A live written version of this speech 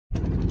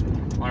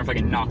wonder if I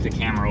can knock the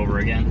camera over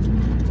again.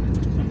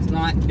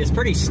 It's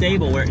pretty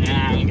stable where,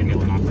 nah, I ain't gonna be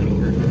able to knock that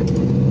over.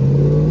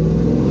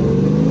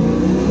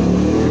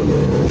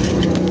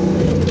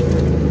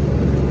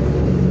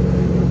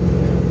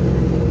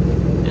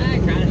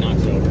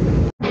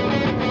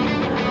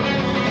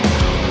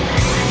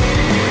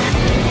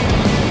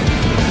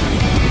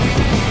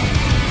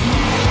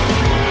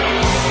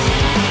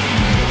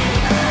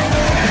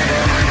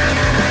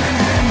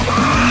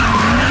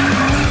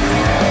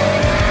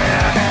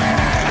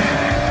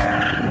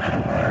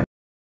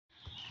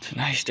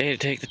 Nice day to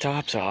take the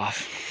tops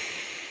off.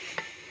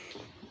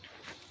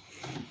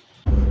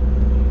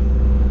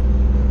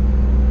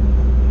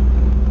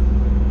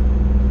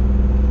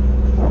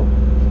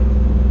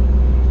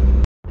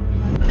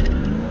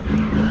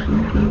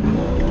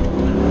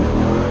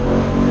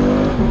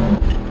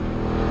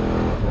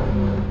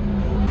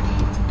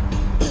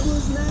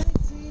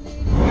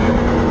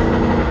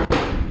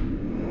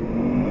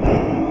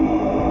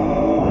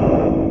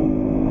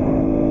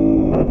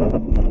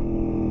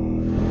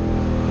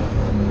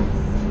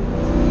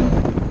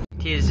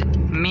 Tis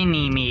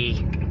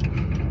mini-me.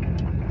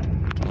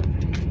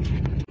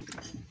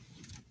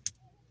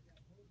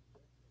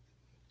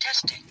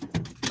 Testing.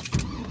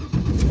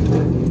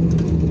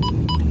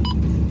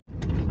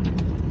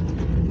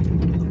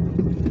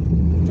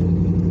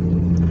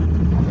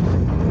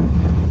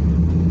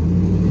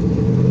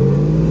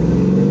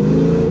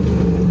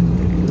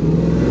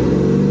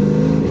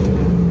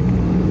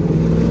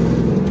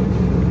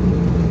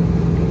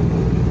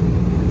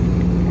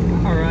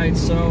 All right,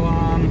 so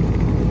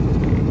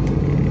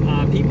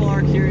people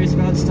are curious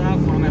about stuff.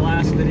 One of my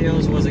last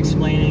videos was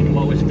explaining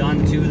what was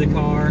done to the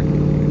car.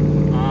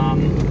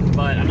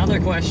 But another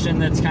question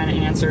that's kind of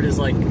answered is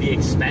like the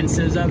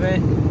expenses of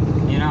it.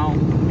 You know,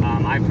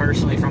 I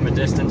personally from a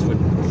distance would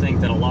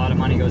think that a lot of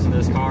money goes into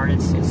this car,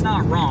 and it's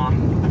not wrong.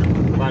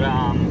 But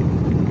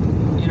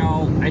you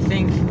know, I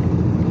think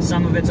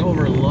some of it's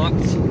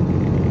overlooked.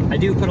 I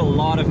do put a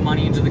lot of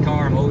money into the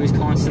car. I'm always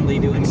constantly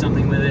doing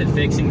something with it,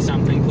 fixing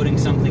something, putting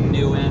something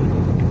new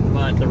in.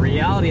 But the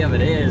reality of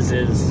it is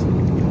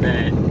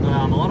that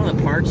a lot of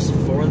the parts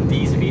for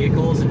these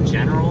vehicles in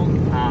general,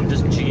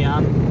 just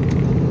GM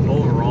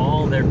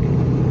overall, they're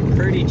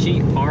pretty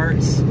cheap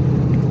parts.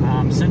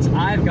 Since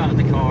I've got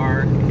the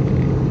car,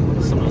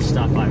 some of the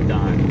stuff I've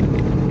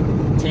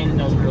done, tint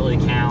doesn't really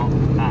count.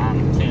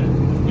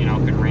 Tint, you know,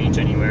 could range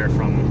anywhere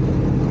from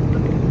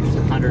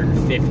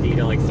 $150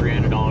 to like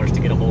 $300 to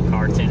get a whole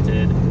car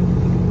tinted.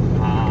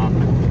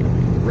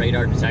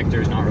 Radar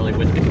detector is not really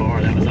with the car.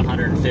 That was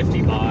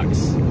 150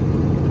 bucks.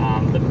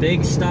 The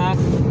big stuff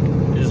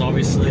is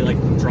obviously like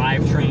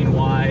drivetrain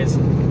wise.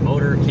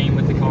 Motor came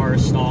with the car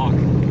stock.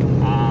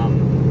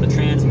 The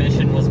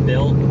transmission was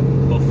built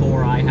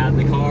before I had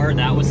the car.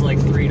 That was like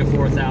 $3,000 to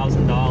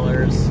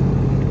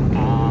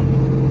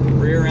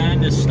 $4,000. Rear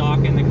end is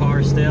stock in the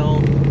car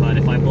still, but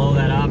if I blow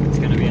that up, it's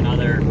going to be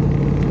another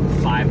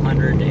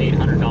 $500 to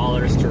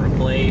 $800 to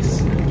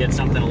replace. Get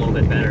something a little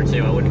bit better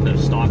too. I wouldn't put a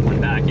stock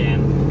one back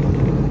in.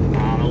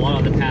 A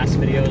lot of the past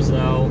videos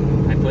though,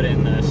 I put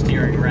in the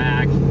steering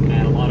rack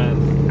and a lot of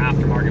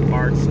aftermarket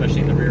parts, especially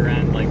in the rear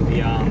end, like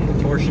the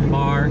torsion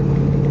bar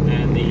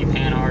and the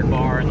panhard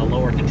bar and the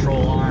lower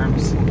control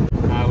arms.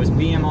 It was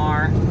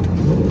BMR.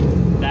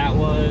 That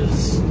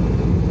was,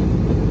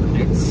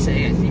 I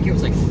think it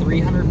was like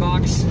 300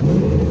 bucks.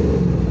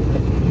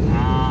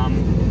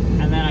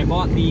 And then I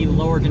bought the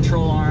lower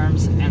control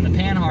arms and the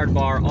panhard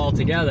bar all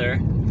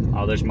together.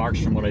 Oh, there's marks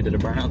from what I did a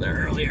burnout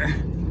there earlier.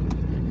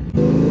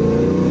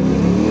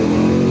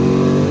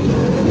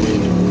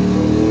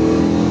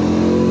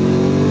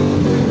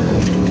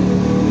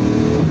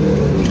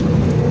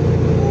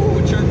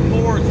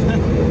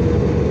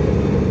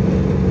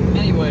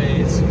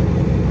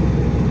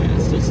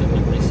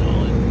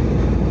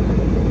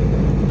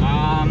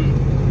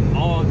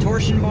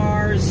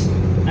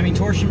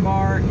 Torsion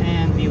bar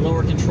and the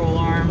lower control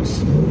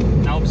arms.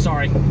 Nope,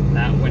 sorry,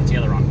 that went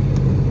together wrong.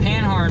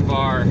 Panhard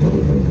bar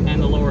and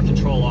the lower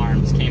control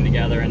arms came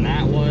together, and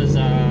that was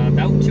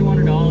about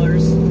 $200.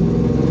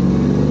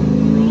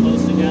 Roll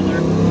those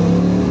together.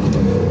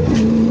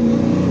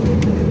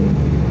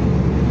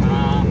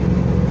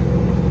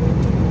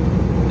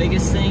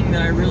 Biggest thing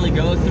that I really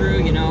go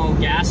through, you know,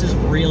 gas is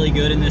really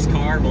good in this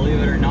car, believe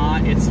it or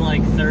not. It's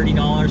like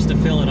 $30 to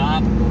fill it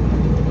up,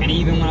 and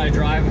even when I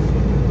drive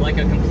like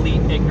a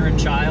complete ignorant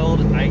child,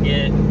 I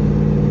get,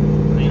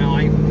 you know,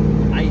 I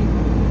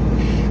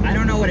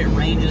don't know what it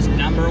ranges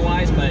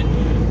number-wise, but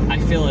I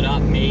fill it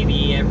up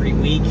maybe every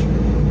week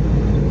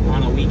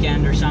on a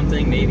weekend or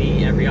something,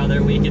 maybe every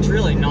other week. It's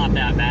really not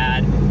that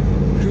bad.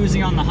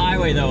 Cruising on the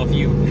highway, though, if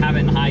you have it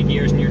in high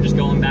gears and you're just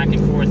going back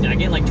and forth, I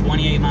get like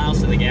 28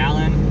 miles to the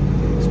gallon.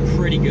 It's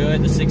pretty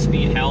good. The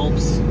 6-speed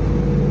helps.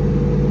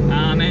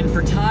 And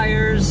for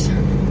tires,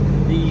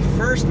 the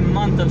first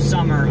month of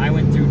summer, I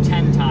went through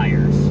 10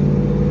 tires.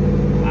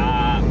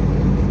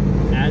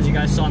 As you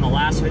guys saw in the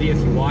last video,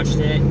 if you watched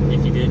it,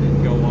 if you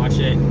didn't, go watch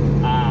it.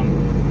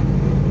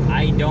 I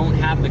I don't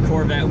have the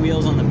Corvette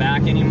wheels on the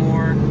back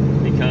anymore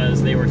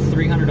because they were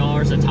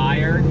 $300 a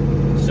tire,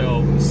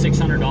 so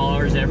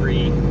 $600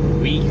 every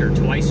week or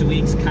twice a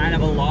week is kind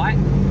of a lot.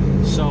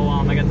 So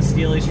I got the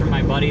Steelies from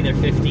my buddy, they're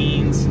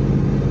 15s,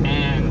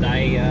 and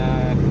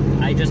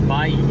I just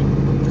buy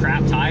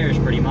crap tires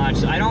pretty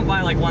much. I don't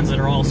buy like ones that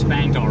are all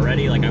spanked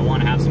already, like I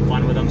want to have some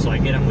fun with them, so I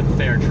get them with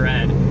fair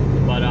tread.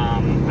 But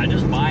I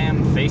just buy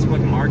them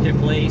Facebook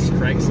Marketplace,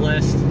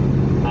 Craigslist.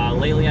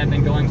 Lately I've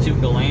been going to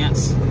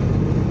Galant's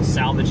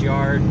salvage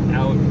yard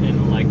out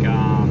in like,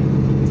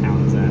 what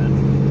town is that?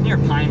 Near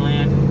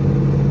Pineland.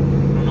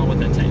 I don't know what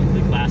that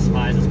technically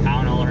classifies as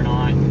Pownell or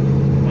not,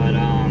 but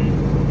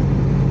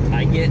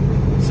I get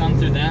some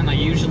through them. I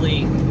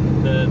usually,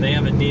 they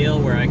have a deal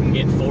where I can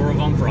get 4 of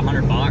them for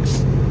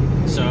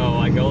 $100. So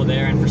I go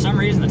there, and for some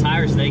reason the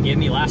tires they give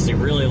me last a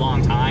really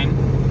long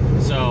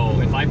time. So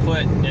if I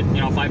put, you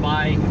know, if I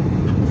buy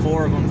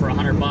 4 of them for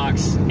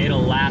 $100,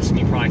 it'll last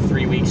me probably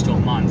 3 weeks to a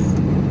month,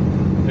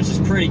 which is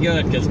pretty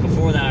good because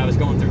before that I was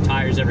going through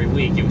tires every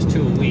week. It was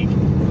 2 a week.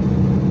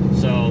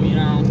 So, you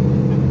know,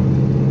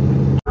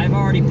 I've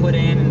already put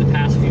in the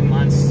past few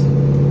months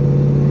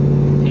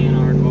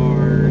panhard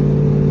bar,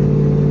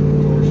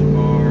 torsion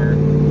bar.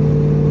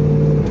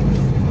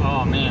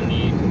 Oh man,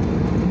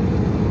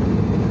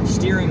 the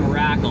steering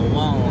rack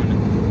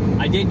alone,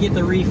 I did get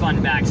the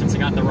refund back since I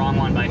got the wrong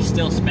one, but I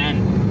still spent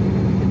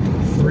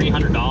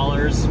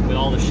 $300 with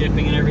all the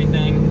shipping and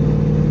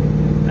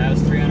everything. That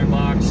was $300.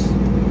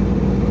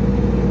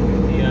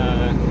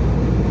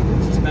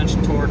 The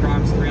suspension torque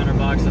arms,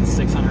 $300. That's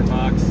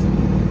 $600.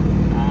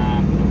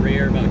 The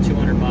rear about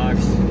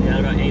 $200. You got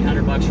about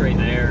 $800 right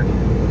there.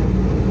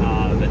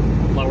 The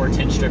lower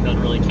tint strip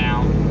doesn't really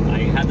count. I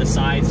had the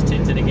sides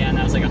tinted again.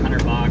 That was like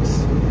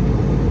 $100.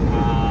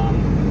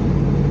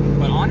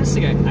 But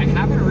honestly, I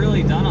haven't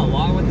really done a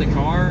lot with the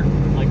car,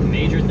 like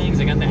major things.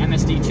 I got the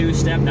MSD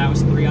 2-step, that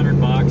was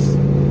 $300.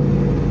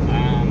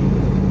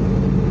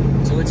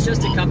 So it's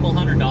just a couple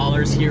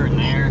 $100 here and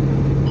there.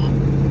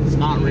 It's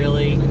not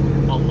really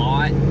a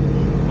lot,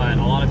 but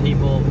a lot of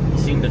people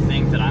seem to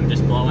think that I'm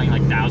just blowing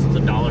like thousands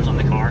of dollars on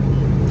the car.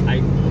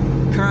 I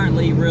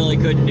currently really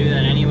couldn't do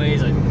that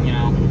anyways. You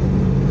know,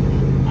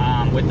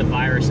 with the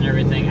virus and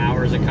everything,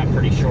 hours are cut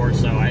pretty short,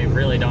 so I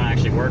really don't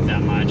actually work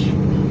that much.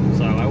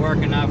 So I work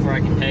enough where I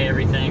can pay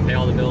everything, pay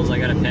all the bills I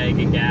gotta pay,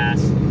 get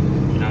gas,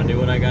 you know, do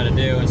what I gotta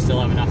do, and still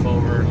have enough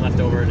left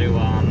over to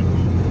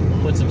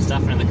put some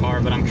stuff in the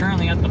car. But I'm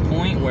currently at the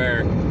point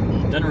where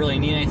it doesn't really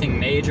need anything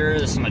major.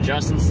 There's some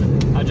adjustments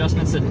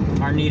that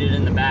are needed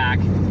in the back.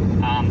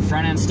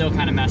 Front end's still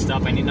kind of messed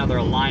up. I need another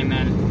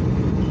alignment,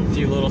 a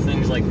few little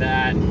things like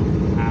that.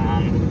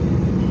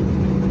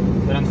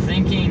 But I'm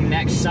thinking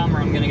next summer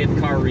I'm gonna get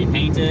the car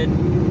repainted,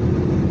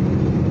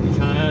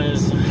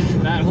 because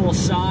that whole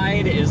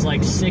side is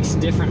like 6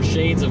 different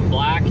shades of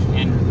black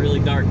and really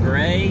dark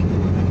gray,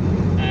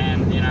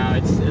 and you know,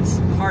 it's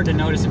hard to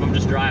notice if I'm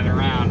just driving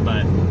around,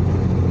 but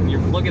when you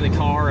look at the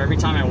car every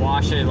time I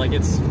wash it, like,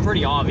 it's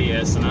pretty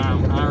obvious, and I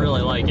don't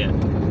really like it.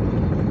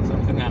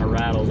 Something kind of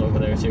rattles over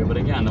there too, but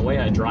again, the way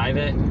I drive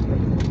it,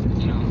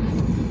 you know,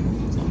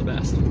 it's not the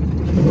best.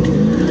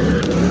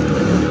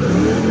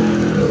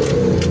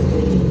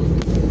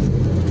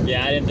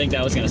 Yeah, I didn't think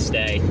that was gonna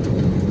stay.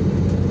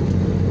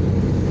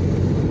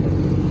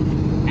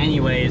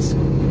 Anyways,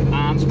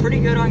 it's pretty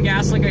good on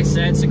gas, like I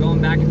said, so going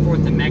back and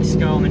forth to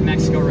Mexico. I'm in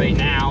Mexico right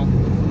now.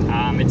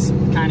 It's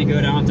kind of good.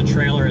 I don't have to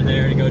trailer it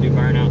there to go do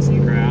burnouts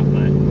and crap,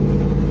 but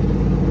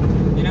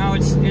you know,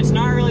 it's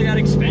not really that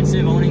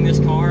expensive owning this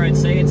car. I'd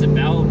say it's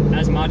about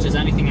as much as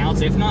anything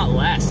else, if not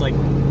less. Like,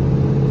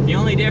 the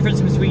only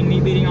difference between me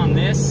beating on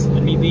this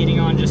and me beating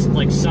on just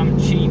like some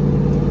cheap,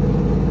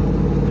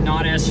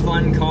 not as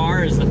fun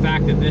car is the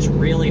fact that this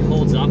really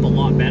holds up a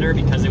lot better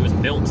because it was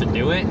built to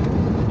do it.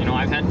 You know,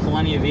 I've had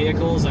plenty of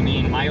vehicles. I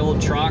mean, my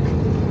old truck,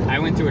 I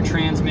went through a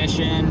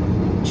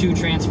transmission, 2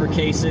 transfer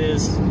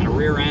cases, and a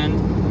rear end,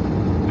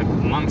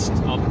 amongst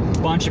a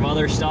bunch of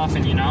other stuff,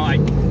 and you know, I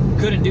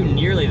couldn't do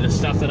nearly the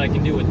stuff that I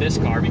can do with this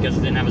car because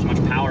it didn't have as much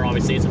power.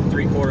 Obviously, it's a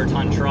 3/4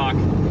 ton truck.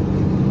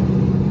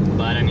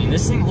 But I mean,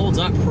 this thing holds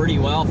up pretty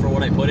well for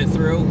what I put it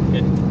through.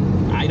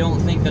 I don't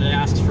think that it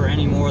asks for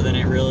any more than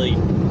it really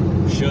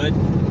should.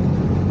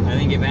 I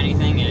think if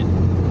anything,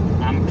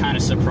 I'm kind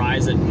of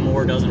surprised that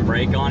more doesn't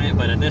break on it,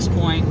 but at this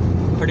point,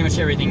 pretty much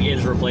everything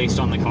is replaced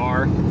on the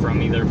car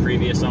from either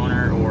previous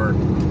owner or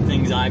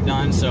things I've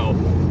done. So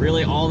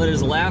really all that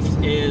is left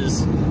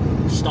is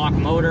stock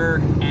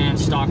motor and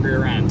stock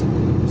rear end.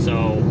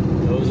 So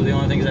those are the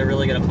only things I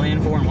really got a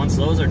plan for, and once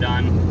those are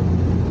done,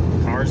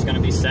 the car's gonna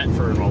be set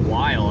for a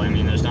while. I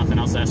mean, there's nothing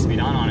else that has to be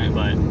done on it,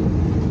 but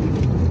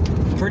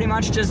pretty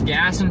much just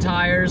gas and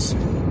tires,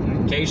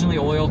 occasionally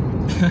oil.